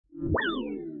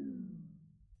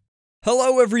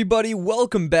Hello everybody,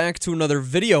 welcome back to another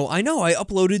video. I know I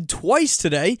uploaded twice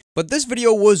today, but this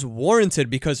video was warranted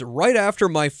because right after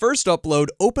my first upload,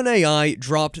 OpenAI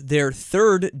dropped their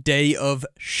third day of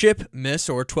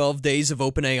shipmas, or 12 days of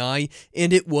OpenAI,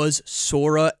 and it was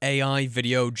Sora AI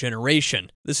video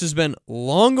generation. This has been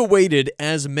long awaited,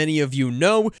 as many of you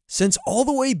know, since all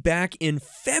the way back in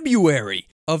February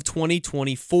of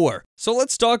 2024. So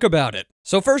let's talk about it.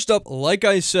 So first up, like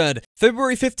I said,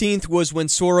 February 15th was when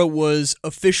Sora was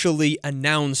officially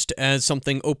announced as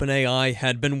something OpenAI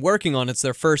had been working on. It's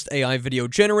their first AI video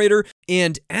generator,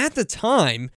 and at the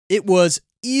time, it was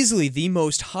easily the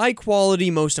most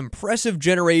high-quality, most impressive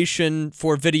generation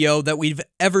for video that we've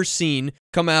ever seen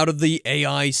come out of the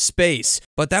AI space.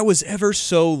 But that was ever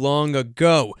so long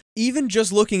ago. Even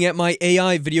just looking at my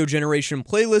AI video generation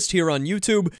playlist here on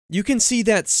YouTube, you can see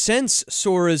that since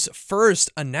Sora's first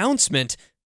announcement,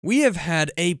 we have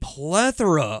had a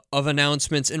plethora of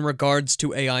announcements in regards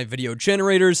to AI video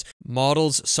generators,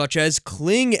 models such as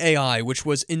Kling AI, which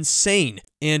was insane,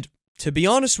 and to be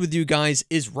honest with you guys,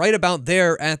 is right about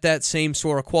there at that same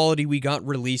Sora quality we got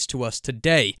released to us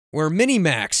today. Where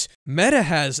Minimax, Meta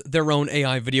has their own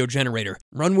AI video generator,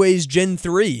 Runway's Gen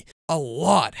 3. A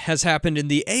lot has happened in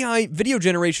the AI video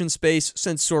generation space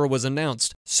since Sora was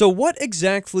announced. So what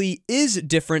exactly is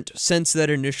different since that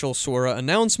initial Sora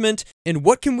announcement, and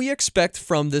what can we expect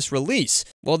from this release?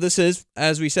 Well, this is,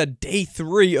 as we said, day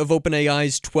 3 of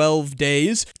OpenAI's 12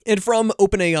 days, and from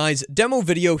OpenAI's demo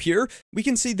video here, we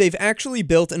can see they've actually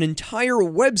built an entire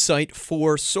website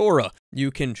for Sora.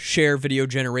 You can share video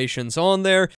generations on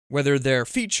there, whether they're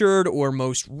featured or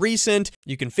most recent.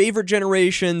 You can favorite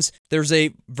generations. There's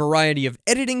a variety of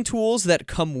editing tools that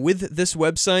come with this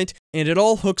website, and it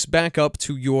all hooks back up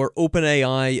to your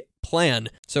OpenAI plan.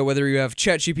 So whether you have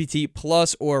ChatGPT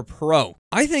Plus or Pro.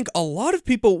 I think a lot of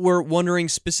people were wondering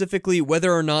specifically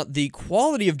whether or not the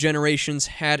quality of generations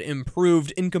had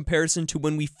improved in comparison to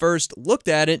when we first looked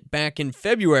at it back in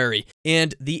February.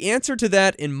 And the answer to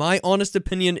that, in my honest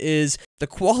opinion, is the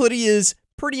quality is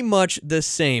pretty much the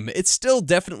same. It's still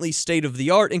definitely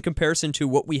state-of-the-art in comparison to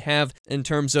what we have in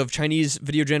terms of Chinese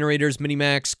video generators,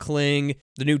 Minimax, Kling,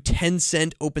 the new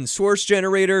Tencent open source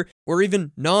generator, or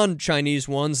even non-Chinese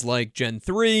ones like Gen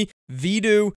 3,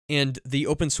 Vidu, and the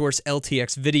open source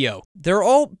LTX video. They're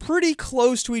all pretty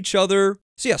close to each other.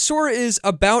 So yeah, Sora is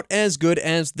about as good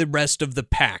as the rest of the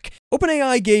pack.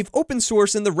 OpenAI gave open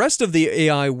source and the rest of the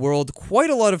AI world quite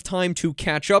a lot of time to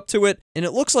catch up to it, and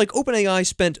it looks like OpenAI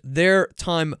spent their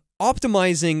time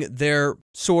optimizing their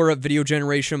Sora video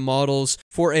generation models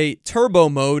for a turbo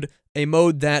mode, a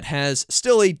mode that has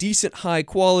still a decent high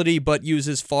quality but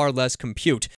uses far less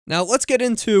compute. Now let's get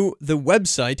into the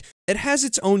website. It has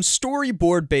its own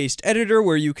storyboard-based editor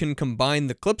where you can combine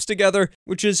the clips together,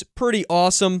 which is pretty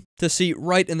awesome to see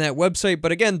right in that website.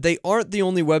 But again, they aren't the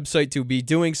only website to be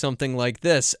doing something like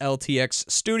this. LTX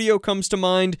Studio comes to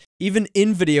mind. Even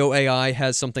InVideo AI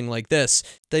has something like this.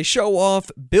 They show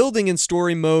off building in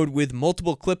story mode with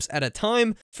multiple clips at a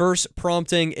time, first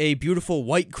prompting a beautiful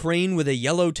white crane with a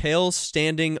yellow tail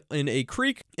standing in a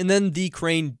creek, and then the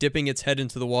crane dipping its head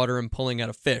into the water and pulling out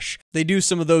a fish. They do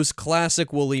some of those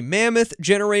classic woolly mammoth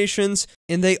generations,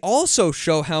 and they also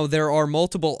show how there are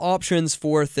multiple options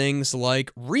for things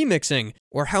like remixing,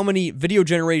 or how many video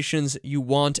generations you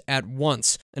want at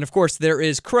once. And of course, there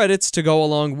is credits to go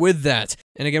along with that.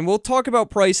 And again, we'll talk about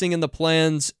pricing and the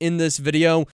plans in this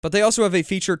video, but they also have a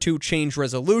feature to change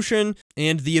resolution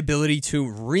and the ability to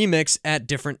remix at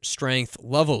different strength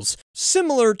levels,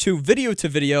 similar to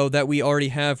video that we already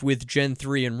have with Gen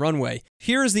 3 and Runway.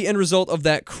 Here is the end result of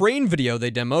that crane video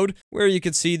they demoed, where you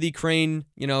could see the crane,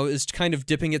 is kind of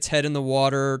dipping its head in the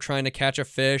water, trying to catch a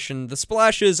fish, and the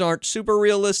splashes aren't super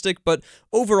realistic, but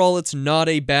overall, it's not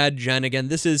a bad gen. Again,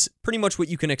 this is pretty much what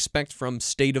you can expect from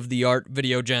state-of-the-art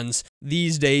video gens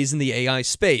these days in the AI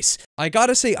space. I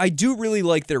gotta say, I do really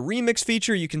like their remix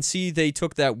feature. You can see they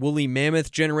took that woolly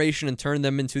mammoth generation and turned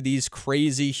them into these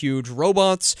crazy huge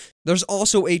robots. There's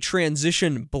also a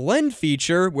transition blend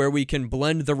feature where we can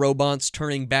blend the robots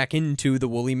turning back into the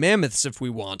woolly mammoths if we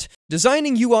want.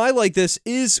 Designing UI like this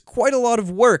is quite a lot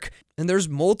of work, and there's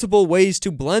multiple ways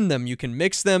to blend them. You can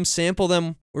mix them, sample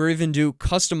them, or even do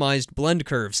customized blend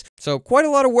curves. So quite a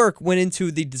lot of work went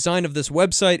into the design of this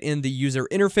website and the user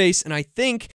interface, and I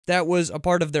think that was a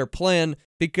part of their plan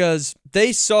because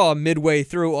they saw midway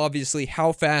through, obviously,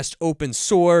 how fast open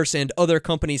source and other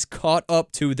companies caught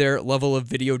up to their level of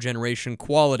video generation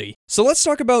quality. So let's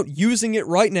talk about using it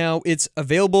right now. It's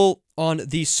available on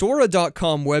the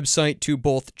Sora.com website to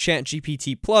both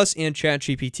ChatGPT Plus and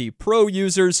ChatGPT Pro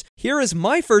users. Here is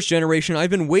my first generation. I've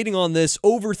been waiting on this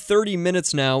over 30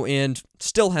 minutes now and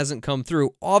still hasn't come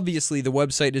through. Obviously, the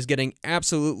website is getting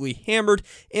absolutely hammered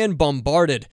and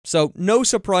bombarded. So no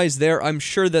surprise there. I'm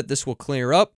sure that this will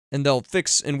clear up and they'll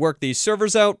fix and work these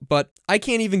servers out, but I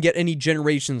can't even get any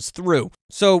generations through.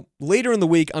 So later in the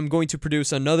week, I'm going to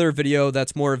produce another video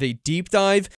that's more of a deep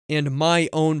dive and my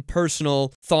own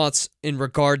personal thoughts in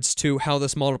regards to how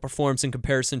this model performs in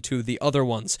comparison to the other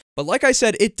ones. But like I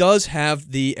said, it does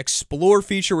have the Explore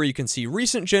feature where you can see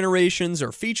recent generations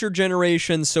or feature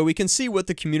generations, so we can see what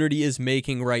the community is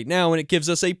making right now, and it gives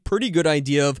us a pretty good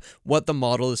idea of what the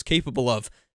model is capable of.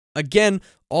 Again,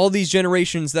 all these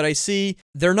generations that I see,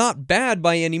 they're not bad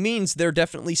by any means. They're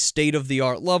definitely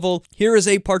state-of-the-art level. Here is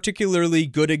a particularly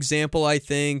good example, I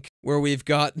think, where we've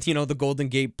got, the Golden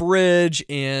Gate Bridge,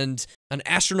 and an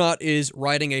astronaut is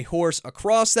riding a horse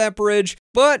across that bridge.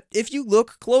 But if you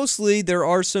look closely, there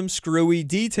are some screwy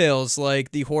details,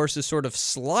 like the horse is sort of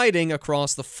sliding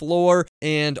across the floor,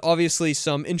 and obviously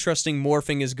some interesting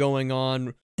morphing is going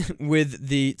on with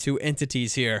the two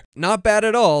entities here. Not bad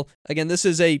at all. Again, this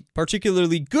is a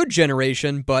particularly good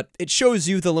generation, but it shows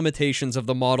you the limitations of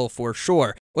the model for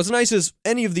sure. What's nice is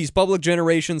any of these public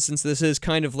generations, since this is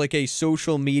kind of like a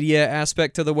social media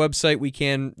aspect to the website, we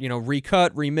can,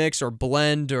 recut, remix, or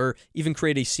blend, or even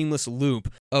create a seamless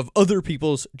loop of other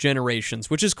people's generations,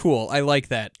 which is cool. I like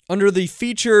that. Under the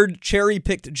featured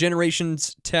cherry-picked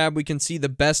generations tab, we can see the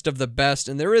best of the best,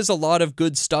 and there is a lot of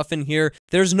good stuff in here.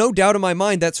 There's no doubt in my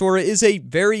mind that Sora is a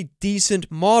very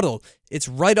decent model. It's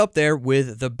right up there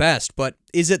with the best, but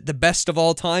is it the best of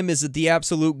all time? Is it the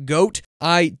absolute GOAT?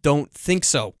 I don't think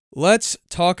so. Let's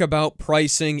talk about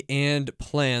pricing and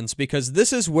plans, because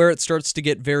this is where it starts to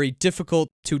get very difficult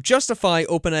to justify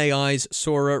OpenAI's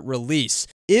Sora release.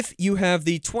 If you have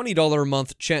the $20 a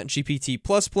month ChatGPT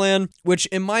Plus plan, which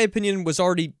in my opinion was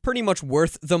already pretty much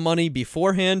worth the money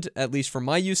beforehand, at least for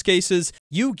my use cases,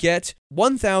 you get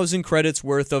 1,000 credits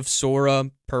worth of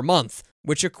Sora per month,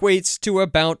 which equates to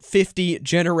about 50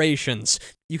 generations.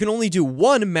 You can only do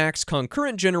one max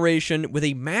concurrent generation with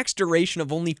a max duration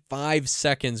of only 5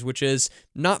 seconds, which is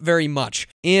not very much.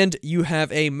 And you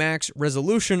have a max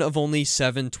resolution of only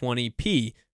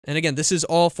 720p. And again, this is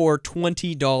all for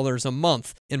 $20 a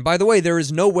month. And by the way, there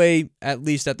is no way, at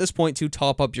least at this point, to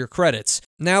top up your credits.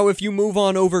 Now, if you move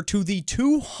on over to the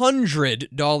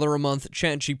 $200 a month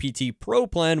ChatGPT Pro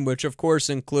plan, which of course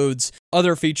includes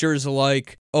other features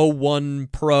like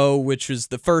O1 Pro, which is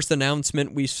the first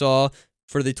announcement we saw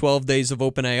for the 12 days of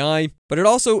OpenAI, but it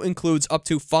also includes up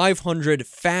to 500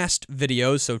 fast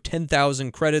videos, so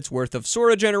 10,000 credits worth of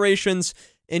Sora generations,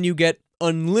 and you get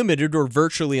unlimited or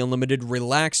virtually unlimited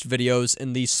relaxed videos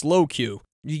in the slow queue.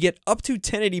 You get up to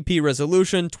 1080p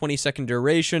resolution, 20-second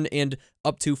duration, and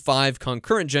up to 5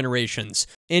 concurrent generations.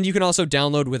 And you can also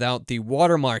download without the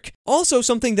watermark. Also,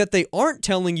 something that they aren't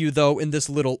telling you, though, in this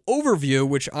little overview,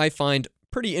 which I find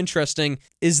pretty interesting,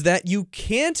 is that you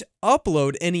can't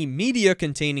upload any media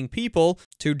containing people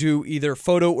to do either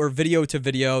photo or video to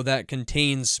video that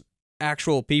contains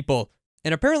actual people.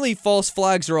 And apparently false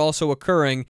flags are also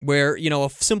occurring where, a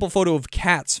simple photo of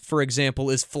cats, for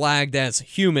example, is flagged as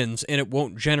humans and it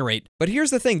won't generate. But here's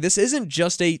the thing, this isn't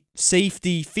just a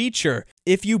safety feature.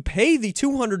 If you pay the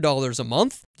 $200 a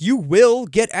month, you will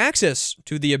get access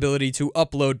to the ability to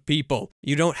upload people.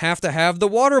 You don't have to have the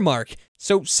watermark.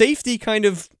 So safety kind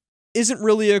of isn't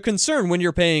really a concern when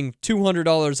you're paying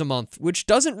 $200 a month, which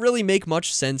doesn't really make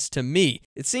much sense to me.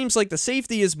 It seems like the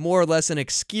safety is more or less an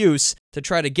excuse to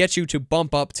try to get you to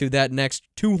bump up to that next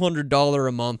 $200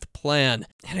 a month plan.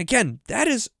 And again, that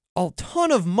is a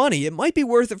ton of money. It might be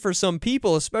worth it for some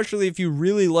people, especially if you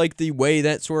really like the way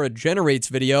that Sora generates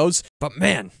videos, but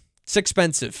man, it's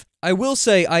expensive. I will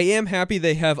say I am happy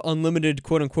they have unlimited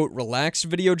quote-unquote relaxed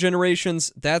video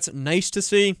generations. That's nice to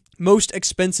see. Most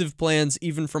expensive plans,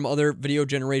 even from other video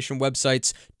generation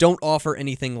websites, don't offer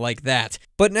anything like that.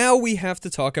 But now we have to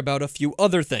talk about a few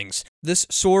other things. This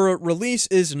Sora release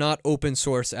is not open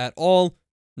source at all.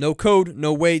 No code,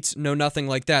 no weights, no nothing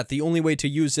like that. The only way to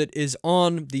use it is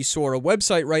on the Sora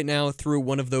website right now through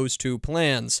one of those two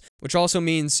plans, which also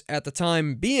means at the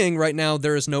time being right now,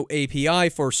 there is no API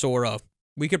for Sora.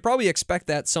 We could probably expect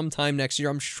that sometime next year.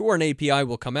 I'm sure an API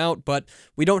will come out, but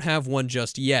we don't have one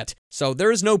just yet. So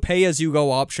there is no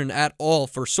pay-as-you-go option at all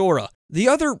for Sora. The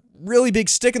other really big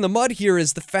stick in the mud here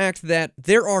is the fact that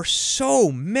there are so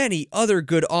many other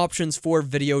good options for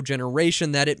video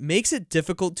generation that it makes it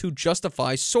difficult to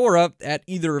justify Sora at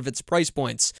either of its price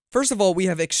points. First of all, we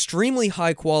have extremely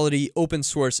high quality open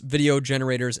source video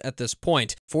generators at this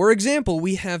point. For example,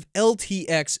 we have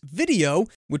LTX Video,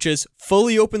 which is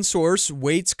fully open source,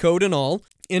 weights, code, and all,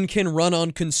 and can run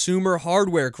on consumer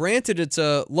hardware. Granted, it's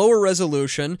a lower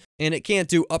resolution, and it can't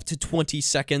do up to 20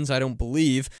 seconds, I don't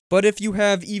believe, but if you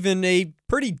have even a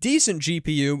pretty decent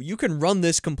GPU, you can run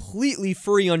this completely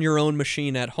free on your own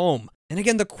machine at home. And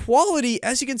again, the quality,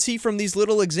 as you can see from these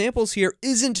little examples here,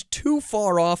 isn't too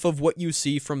far off of what you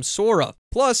see from Sora.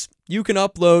 Plus, you can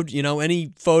upload,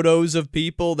 any photos of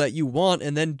people that you want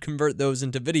and then convert those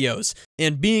into videos.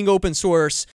 And being open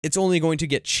source, it's only going to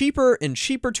get cheaper and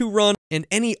cheaper to run, and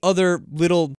any other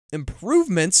little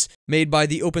improvements made by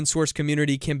the open source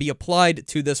community can be applied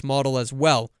to this model as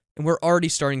well. And we're already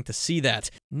starting to see that.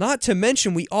 Not to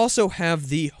mention, we also have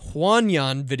the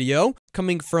Huanyan Video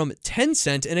coming from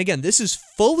Tencent. And again, this is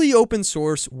fully open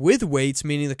source with weights,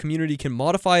 meaning the community can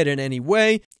modify it in any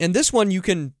way. And this one you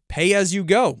can pay as you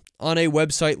go on a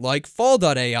website like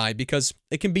fall.ai because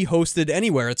it can be hosted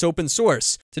anywhere. It's open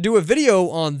source. To do a video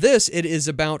on this, it is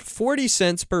about 40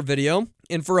 cents per video.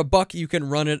 And for $1, you can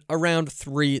run it around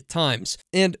 3 times.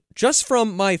 And just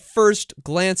from my first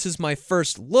glances, my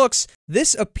first looks,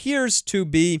 this appears to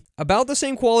be about the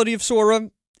same quality of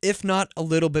Sora, if not a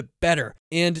little bit better.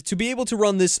 And to be able to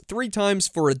run this 3 times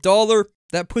for $1,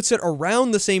 that puts it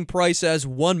around the same price as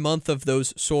 1 month of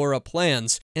those Sora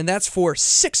plans. And that's for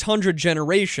 600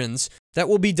 generations. That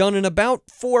will be done in about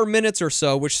 4 minutes or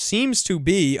so, which seems to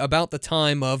be about the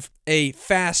time of a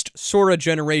fast Sora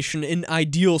generation in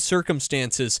ideal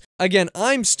circumstances. Again,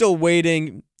 I'm still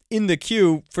waiting in the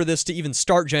queue for this to even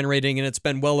start generating, and it's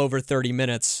been well over 30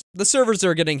 minutes. The servers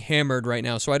are getting hammered right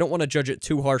now, so I don't want to judge it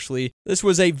too harshly. This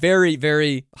was a very,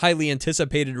 very highly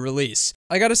anticipated release.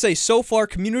 I gotta say, so far,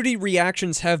 community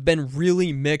reactions have been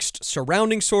really mixed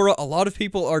surrounding Sora. A lot of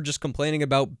people are just complaining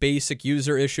about basic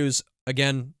user issues.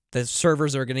 Again, the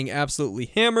servers are getting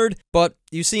absolutely hammered, but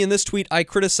you see in this tweet, I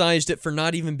criticized it for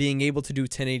not even being able to do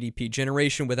 1080p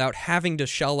generation without having to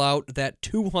shell out that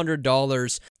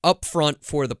 $200 upfront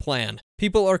for the plan.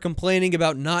 People are complaining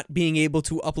about not being able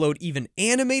to upload even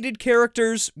animated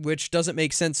characters, which doesn't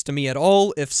make sense to me at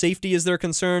all if safety is their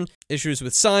concern. Issues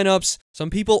with signups.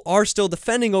 Some people are still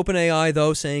defending OpenAI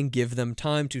though, saying give them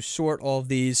time to sort all of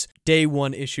these day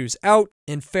one issues out.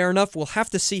 And fair enough, we'll have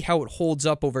to see how it holds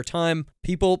up over time.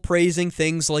 People praising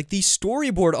things like the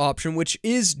storyboard option, which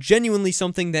is genuinely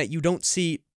something that you don't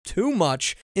see too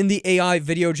much in the AI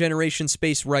video generation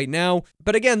space right now,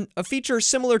 but again, a feature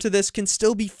similar to this can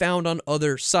still be found on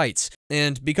other sites,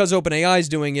 and because OpenAI is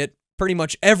doing it, pretty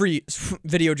much every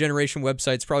video generation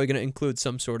website is probably going to include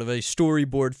some sort of a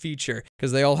storyboard feature,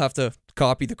 because they all have to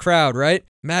copy the crowd, right?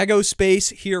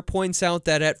 Magospace here points out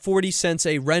that at 40 cents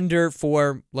a render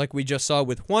for, like we just saw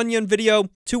with Huanyan Video,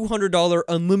 $200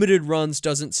 unlimited runs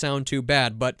doesn't sound too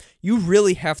bad, but you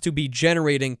really have to be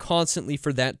generating constantly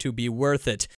for that to be worth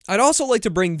it. I'd also like to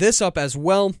bring this up as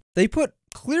well. They put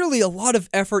clearly a lot of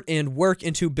effort and work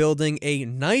into building a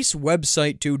nice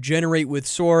website to generate with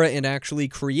Sora and actually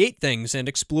create things and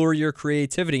explore your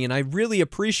creativity, and I really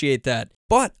appreciate that.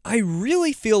 But I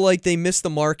really feel like they missed the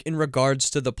mark in regards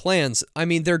to the plans. I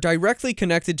mean, they're directly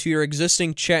connected to your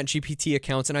existing ChatGPT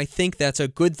accounts, and I think that's a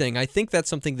good thing. I think that's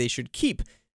something they should keep.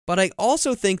 But I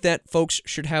also think that folks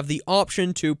should have the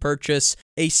option to purchase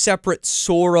a separate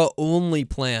Sora-only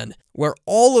plan, where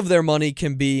all of their money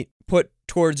can be put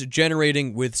towards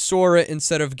generating with Sora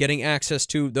instead of getting access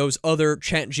to those other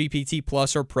ChatGPT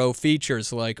Plus or Pro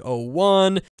features like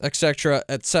O1, etc.,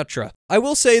 etc. I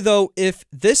will say though, if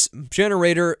this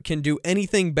generator can do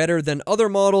anything better than other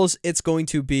models, it's going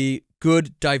to be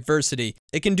good diversity.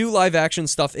 It can do live action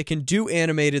stuff, it can do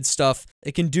animated stuff,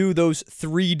 it can do those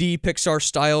 3D Pixar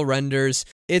style renders.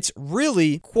 It's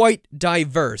really quite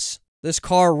diverse. This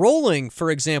car rolling, for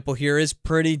example, here is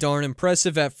pretty darn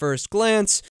impressive at first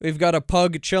glance. We've got a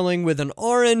pug chilling with an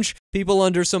orange, people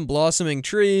under some blossoming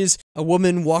trees, a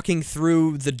woman walking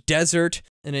through the desert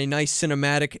in a nice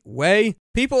cinematic way.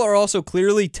 People are also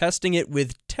clearly testing it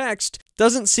with text.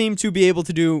 Doesn't seem to be able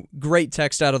to do great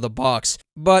text out of the box,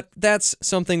 but that's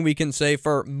something we can say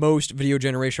for most video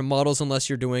generation models unless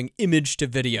you're doing image to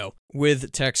video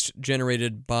with text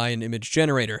generated by an image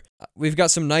generator. We've got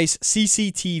some nice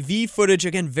CCTV footage,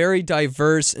 again, very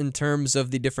diverse in terms of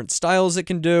the different styles it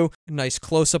can do. A nice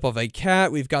close-up of a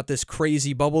cat. We've got this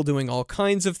crazy bubble doing all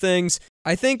kinds of things.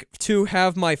 I think to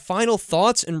have my final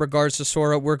thoughts in regards to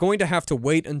Sora, we're going to have to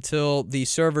wait until the these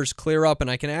servers clear up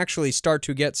and I can actually start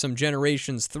to get some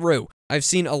generations through. I've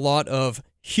seen a lot of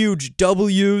huge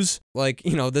W's, like,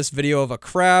 you know, this video of a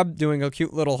crab doing a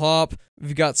cute little hop.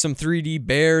 We've got some 3D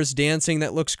bears dancing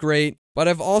that looks great, but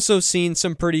I've also seen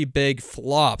some pretty big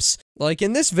flops. Like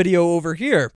in this video over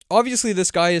here, obviously this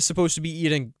guy is supposed to be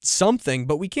eating something,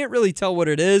 but we can't really tell what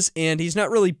it is, and he's not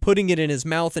really putting it in his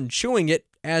mouth and chewing it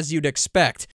as you'd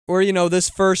expect. Or, you know, this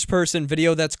first-person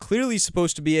video that's clearly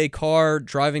supposed to be a car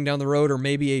driving down the road or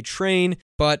maybe a train,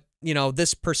 but, you know,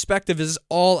 this perspective is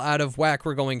all out of whack.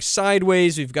 We're going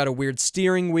sideways, we've got a weird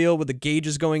steering wheel with the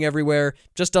gauges going everywhere,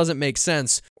 just doesn't make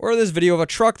sense. Or this video of a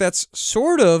truck that's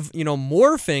sort of, you know,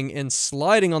 morphing and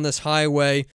sliding on this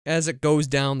highway as it goes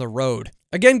down the road.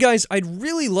 Again, guys, I'd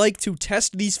really like to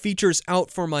test these features out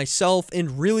for myself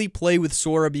and really play with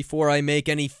Sora before I make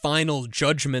any final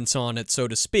judgments on it, so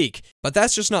to speak. But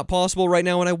that's just not possible right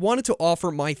now, and I wanted to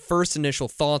offer my first initial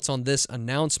thoughts on this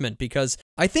announcement because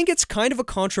I think it's kind of a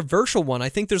controversial one. I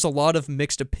think there's a lot of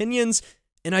mixed opinions,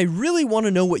 and I really want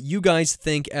to know what you guys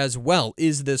think as well.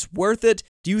 Is this worth it?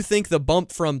 Do you think the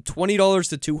bump from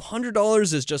 $20 to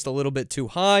 $200 is just a little bit too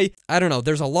high? I don't know.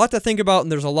 There's a lot to think about,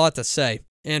 and there's a lot to say.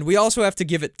 And we also have to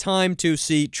give it time to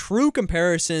see true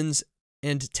comparisons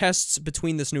and tests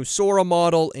between this new Sora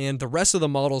model and the rest of the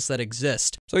models that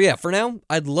exist. So yeah, for now,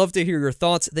 I'd love to hear your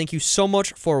thoughts. Thank you so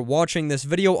much for watching this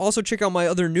video. Also, check out my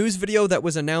other news video that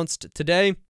was announced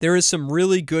today. There is some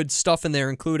really good stuff in there,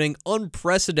 including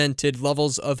unprecedented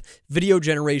levels of video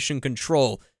generation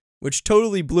control, which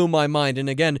totally blew my mind, and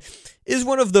again, is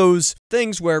one of those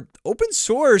things where open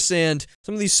source and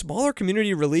some of these smaller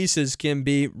community releases can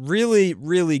be really,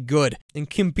 really good and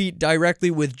compete directly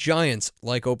with giants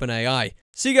like OpenAI.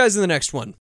 See you guys in the next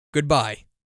one. Goodbye.